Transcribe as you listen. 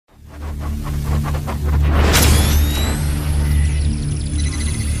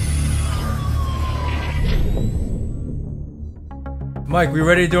Mike, we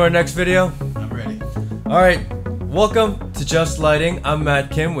ready to do our next video? I'm ready. Alright, welcome to Just Lighting. I'm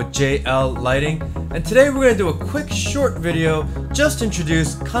Matt Kim with JL Lighting, and today we're going to do a quick short video just to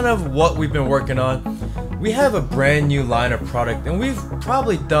introduce kind of what we've been working on. We have a brand new line of product, and we've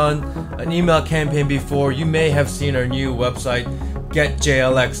probably done an email campaign before. You may have seen our new website,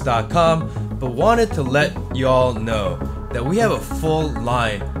 getjlx.com, but wanted to let y'all know that we have a full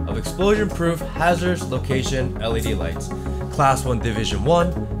line of explosion-proof hazardous location LED lights. Class 1 Division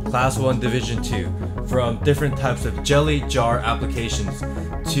 1, Class 1 Division 2, from different types of jelly jar applications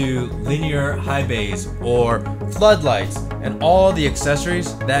to linear high bays or floodlights and all the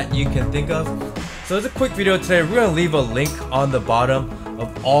accessories that you can think of. So it's a quick video today. We're going to leave a link on the bottom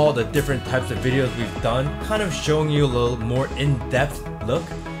of all the different types of videos we've done, kind of showing you a little more in-depth look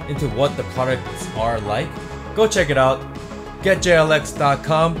into what the products are like. Go check it out.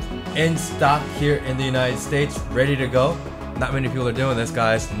 getjlx.com, in stock here in the United States, ready to go. Not many people are doing this,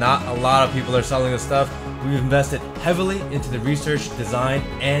 guys. Not a lot of people are selling this stuff. We've invested heavily into the research, design,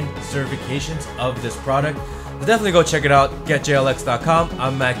 and certifications of this product. So definitely go check it out, getjlx.com.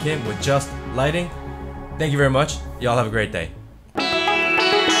 I'm Matt Kim with Just Lighting. Thank you very much. Y'all have a great day.